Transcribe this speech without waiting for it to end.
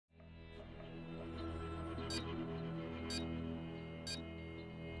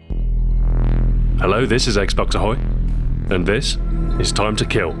Hello, this is Xbox Ahoy, and this is Time to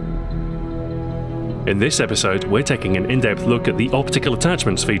Kill. In this episode, we're taking an in-depth look at the optical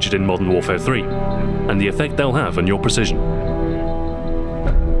attachments featured in Modern Warfare 3, and the effect they'll have on your precision.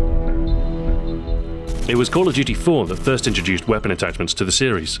 It was Call of Duty 4 that first introduced weapon attachments to the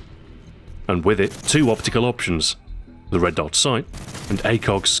series, and with it, two optical options, the red dot sight and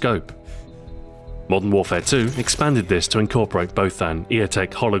ACOG scope. Modern Warfare 2 expanded this to incorporate both an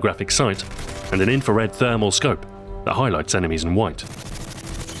Eotech holographic sight and an infrared thermal scope that highlights enemies in white.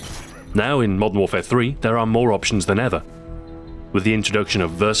 Now in Modern Warfare 3 there are more options than ever, with the introduction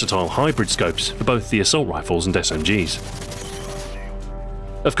of versatile hybrid scopes for both the assault rifles and SMGs.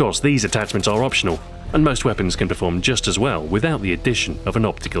 Of course, these attachments are optional, and most weapons can perform just as well without the addition of an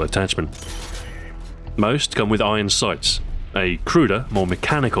optical attachment. Most come with iron sights, a cruder, more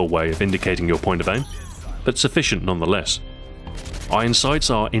mechanical way of indicating your point of aim, but sufficient nonetheless. Iron sights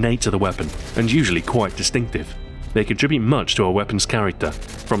are innate to the weapon, and usually quite distinctive. They contribute much to a weapon's character,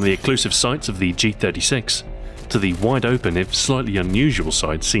 from the occlusive sights of the G36, to the wide open if slightly unusual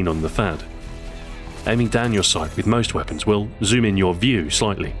sights seen on the FAD. Aiming down your sight with most weapons will zoom in your view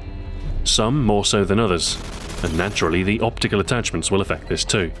slightly, some more so than others, and naturally the optical attachments will affect this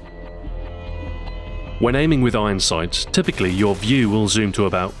too. When aiming with iron sights, typically your view will zoom to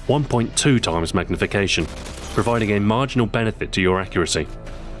about 1.2 times magnification, providing a marginal benefit to your accuracy.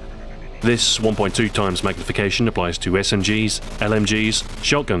 This 1.2 times magnification applies to SMGs, LMGs,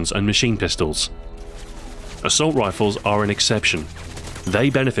 shotguns and machine pistols. Assault rifles are an exception. They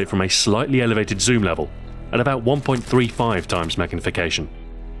benefit from a slightly elevated zoom level, at about 1.35 times magnification.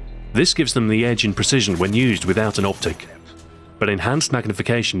 This gives them the edge in precision when used without an optic. But enhanced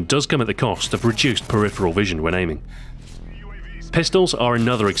magnification does come at the cost of reduced peripheral vision when aiming. Pistols are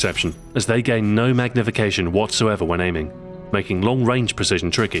another exception, as they gain no magnification whatsoever when aiming, making long-range precision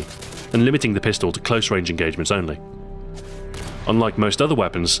tricky, and limiting the pistol to close-range engagements only. Unlike most other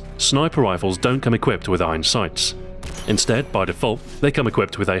weapons, sniper rifles don't come equipped with iron sights. Instead, by default, they come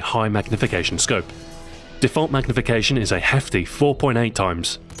equipped with a high magnification scope. Default magnification is a hefty 4.8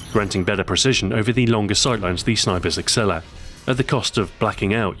 times, granting better precision over the longer sightlines these snipers excel at the cost of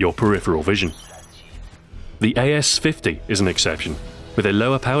blacking out your peripheral vision. The AS-50 is an exception, with a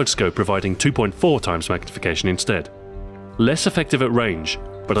lower powered scope providing 2.4 times magnification instead. Less effective at range,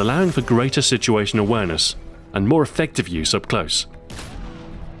 but allowing for greater situation awareness and more effective use up close.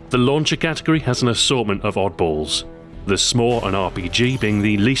 The launcher category has an assortment of oddballs, the SMOR and RPG being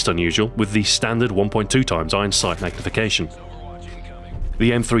the least unusual with the standard 1.2 times iron sight magnification. The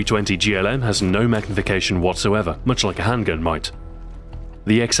M320 GLM has no magnification whatsoever, much like a handgun might.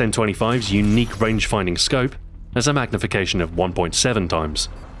 The XN25's unique range-finding scope has a magnification of 1.7 times,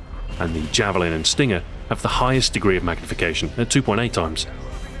 and the Javelin and Stinger have the highest degree of magnification at 2.8 times,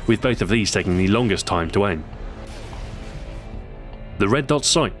 with both of these taking the longest time to aim. The red dot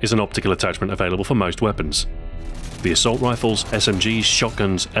sight is an optical attachment available for most weapons. The assault rifles, SMGs,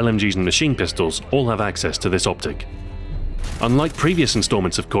 shotguns, LMGs and machine pistols all have access to this optic. Unlike previous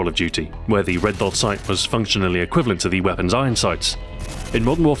installments of Call of Duty, where the red dot sight was functionally equivalent to the weapon's iron sights, in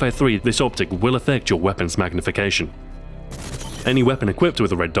Modern Warfare 3 this optic will affect your weapon's magnification. Any weapon equipped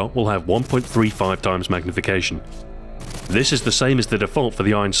with a red dot will have 1.35 times magnification. This is the same as the default for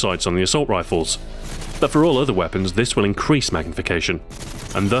the iron sights on the assault rifles, but for all other weapons this will increase magnification,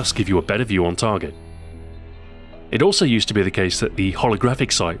 and thus give you a better view on target. It also used to be the case that the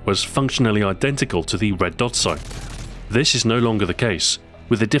holographic sight was functionally identical to the red dot sight. This is no longer the case,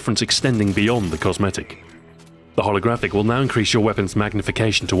 with the difference extending beyond the cosmetic. The holographic will now increase your weapon's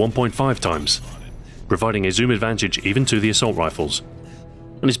magnification to 1.5 times, providing a zoom advantage even to the assault rifles,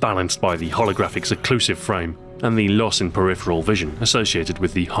 and is balanced by the holographic's occlusive frame and the loss in peripheral vision associated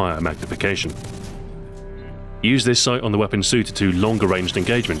with the higher magnification. Use this sight on the weapon suited to longer ranged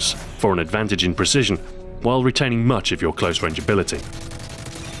engagements for an advantage in precision, while retaining much of your close-range ability.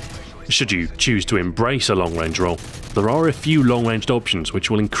 Should you choose to embrace a long-range role, there are a few long-ranged options which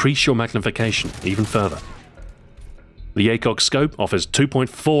will increase your magnification even further. The ACOG scope offers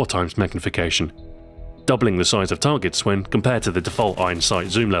 2.4 times magnification, doubling the size of targets when compared to the default iron sight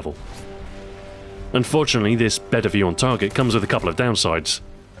zoom level. Unfortunately, this better view on target comes with a couple of downsides,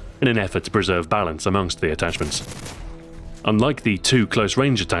 in an effort to preserve balance amongst the attachments. Unlike the two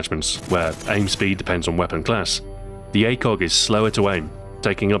close-range attachments, where aim speed depends on weapon class, the ACOG is slower to aim,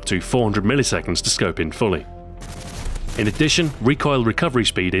 taking up to 400 milliseconds to scope in fully. In addition, recoil recovery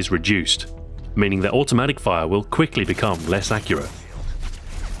speed is reduced, meaning that automatic fire will quickly become less accurate.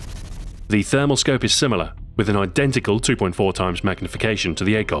 The thermal scope is similar, with an identical 2.4 times magnification to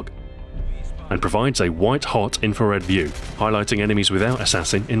the ACOG, and provides a white-hot infrared view, highlighting enemies without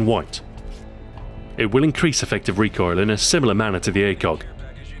assassin in white. It will increase effective recoil in a similar manner to the ACOG,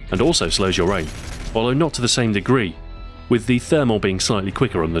 and also slows your aim, although not to the same degree, with the thermal being slightly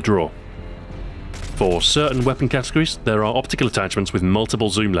quicker on the draw. For certain weapon categories, there are optical attachments with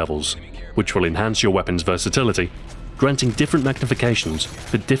multiple zoom levels, which will enhance your weapon's versatility, granting different magnifications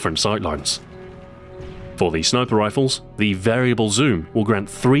for different sightlines. For the sniper rifles, the variable zoom will grant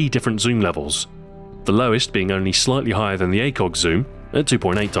 3 different zoom levels, the lowest being only slightly higher than the ACOG zoom at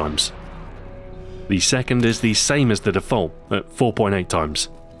 2.8 times. The second is the same as the default at 4.8 times,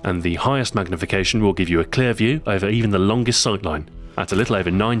 and the highest magnification will give you a clear view over even the longest sightline at a little over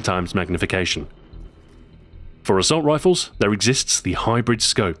 9 times magnification. For assault rifles, there exists the hybrid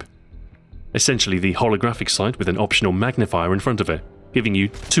scope, essentially the holographic sight with an optional magnifier in front of it, giving you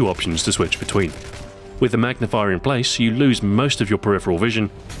 2 options to switch between. With the magnifier in place, you lose most of your peripheral vision,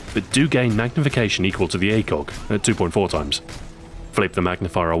 but do gain magnification equal to the ACOG at 2.4 times. Flip the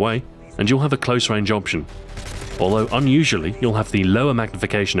magnifier away, and you'll have a close range option, although unusually you'll have the lower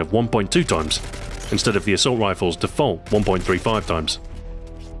magnification of 1.2 times, instead of the assault rifle's default 1.35 times.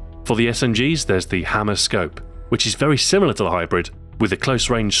 For the SMGs, there's the hammer scope, which is very similar to the hybrid, with a close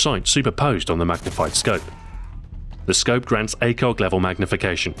range sight superposed on the magnified scope. The scope grants ACOG level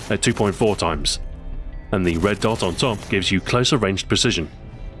magnification at 2.4 times, and the red dot on top gives you closer ranged precision,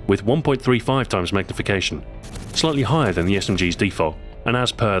 with 1.35 times magnification, slightly higher than the SMG's default, and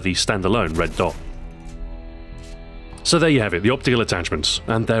as per the standalone red dot. So there you have it, the optical attachments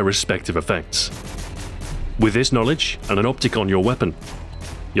and their respective effects. With this knowledge and an optic on your weapon,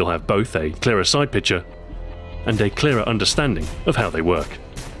 you'll have both a clearer sight picture and a clearer understanding of how they work.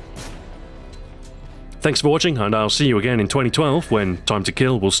 Thanks for watching, and I'll see you again in 2012 when Time to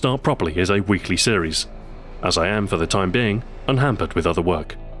Kill will start properly as a weekly series, as I am for the time being unhampered with other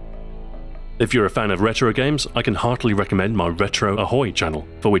work. If you're a fan of retro games, I can heartily recommend my Retro Ahoy channel,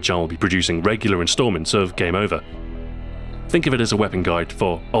 for which I will be producing regular installments of Game Over. Think of it as a weapon guide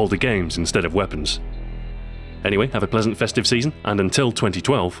for older games instead of weapons. Anyway, have a pleasant festive season, and until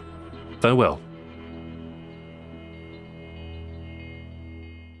 2012, farewell.